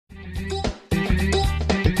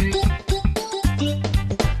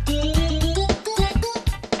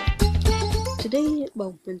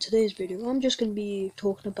in today's video, I'm just going to be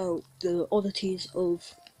talking about the oddities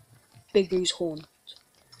of Big Boo's horn,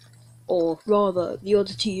 or rather, the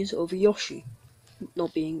oddities of Yoshi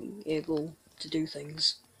not being able to do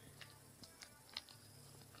things.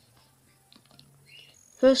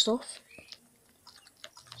 First off,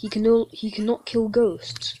 he cannot kill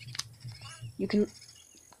ghosts. You can't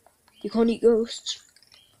eat ghosts.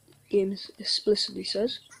 Game explicitly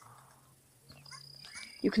says.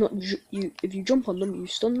 You cannot. If you jump on them, you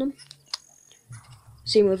stun them.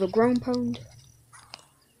 Same with a ground pound.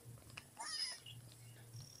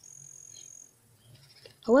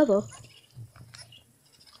 However,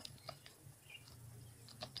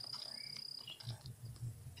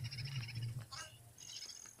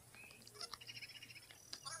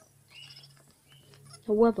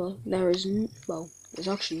 there's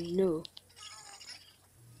actually no.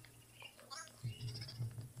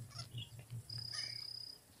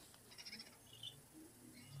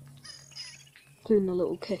 Including a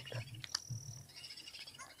little kick.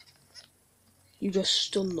 You just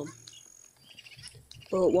stun them.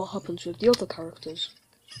 But what happens with the other characters?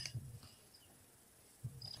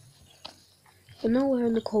 And now we're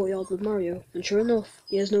in the courtyard with Mario, and sure enough,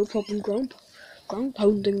 he has no problem ground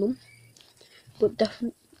pounding them,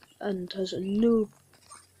 and has no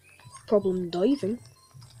problem diving.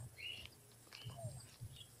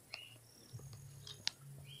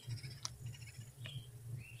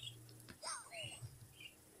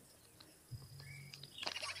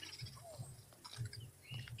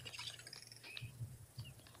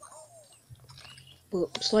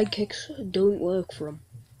 But slide kicks don't work for him.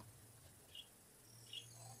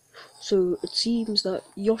 So it seems that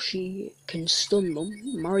Yoshi can stun them,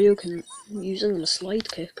 Mario can using a slide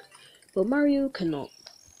kick, but Mario cannot.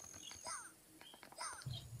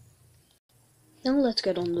 Now let's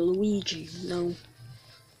get on to Luigi. Now,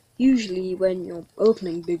 usually when you're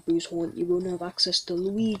opening Big Boo's horn, you won't have access to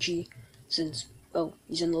Luigi since, well,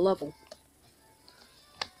 he's in the level.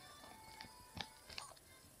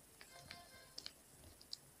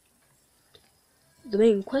 The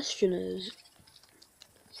main question is,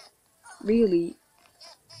 really,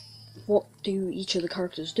 what do each of the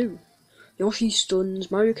characters do? Yoshi stuns,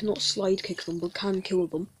 Mario cannot slide kick them but can kill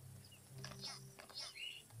them.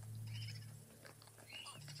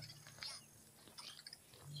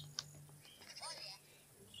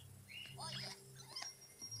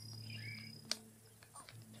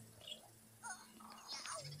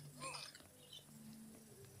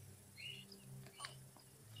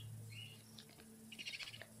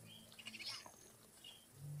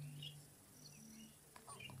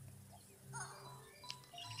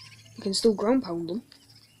 You can still ground pound them.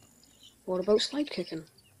 What about slide kicking?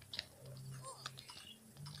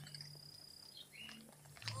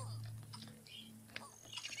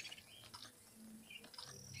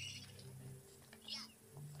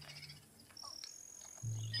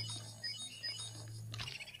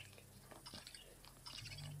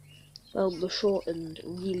 Well, the short and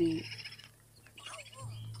really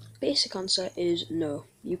basic answer is no,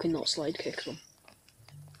 you cannot slide kick them.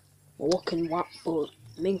 Well, what can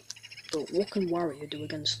Wario do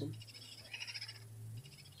against them?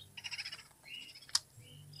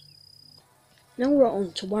 Now we're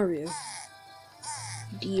on to Wario,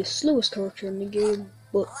 the slowest character in the game,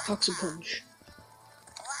 but packs a punch.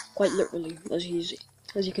 Quite literally, as he's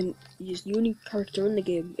the only character in the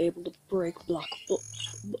game able to break black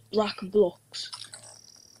blocks.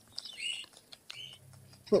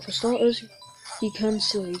 But for starters, he can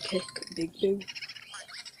slide kick Big Boo.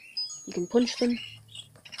 You can punch them.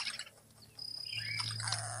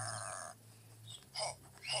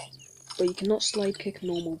 But you cannot slide kick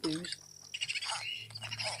normal Boos.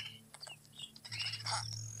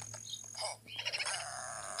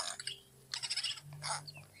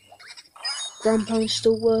 Ground pounds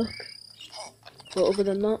still work, but other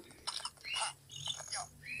than that,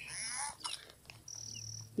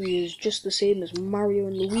 he is just the same as Mario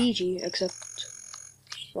and Luigi, except,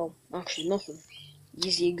 well, actually nothing.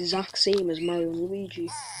 He's the exact same as Mario and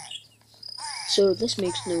Luigi. So this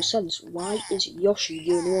makes no sense. Why is Yoshi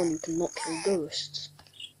the only one who cannot kill ghosts?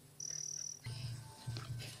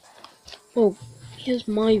 Well, here's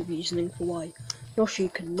my reasoning for why Yoshi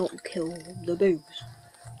cannot kill the Boos.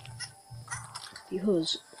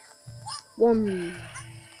 Because, one,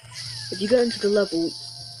 if you get into the level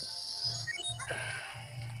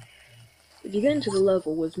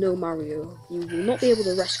with no Mario, you will not be able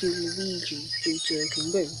to rescue Luigi due to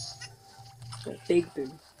King Boo, or Big Boo.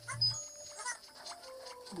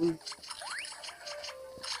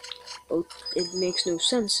 Well, it makes no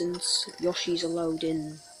sense since Yoshi's allowed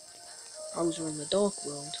in Bowser in the Dark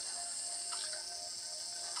World.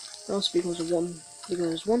 That's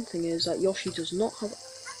because one thing is that Yoshi does not have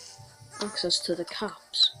access to the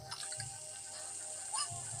caps.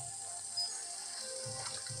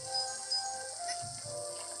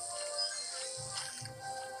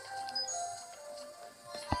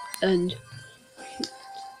 And,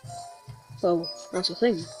 well, that's the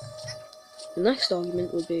thing. The next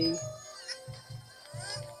argument would be,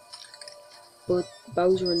 but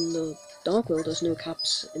Bowser in the Dark World has no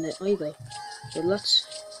caps in it either. So let's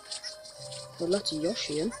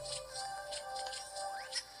Yoshi in.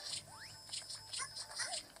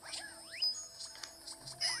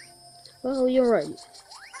 Well, you're right.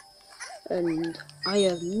 And I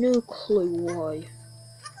have no clue why.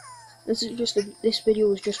 This video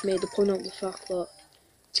was just made to point out the fact that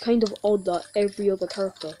it's kind of odd that every other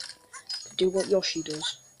character could do what Yoshi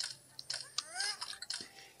does.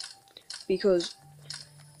 Because,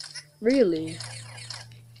 really,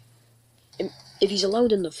 if he's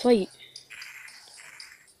allowed in the fight,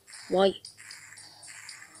 why?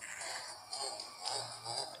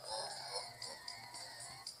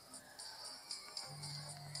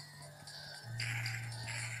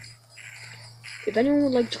 If anyone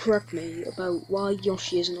would like to correct me about why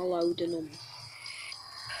Yoshi isn't allowed in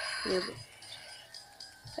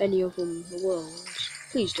any of the worlds,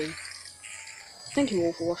 please do. Thank you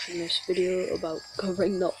all for watching this video about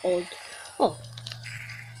covering the odd. Oh,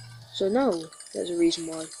 so now there's a reason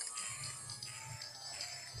why.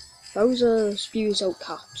 Bowser spews out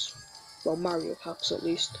caps. Well, Mario caps at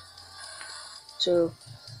least. So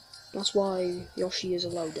that's why Yoshi is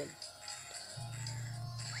allowed in.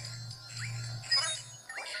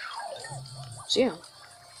 So yeah,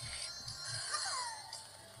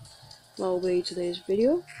 that'll be today's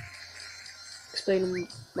video. Explaining,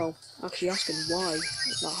 well, actually asking why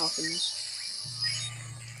that happens.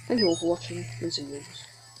 Thank you all for watching, and see you.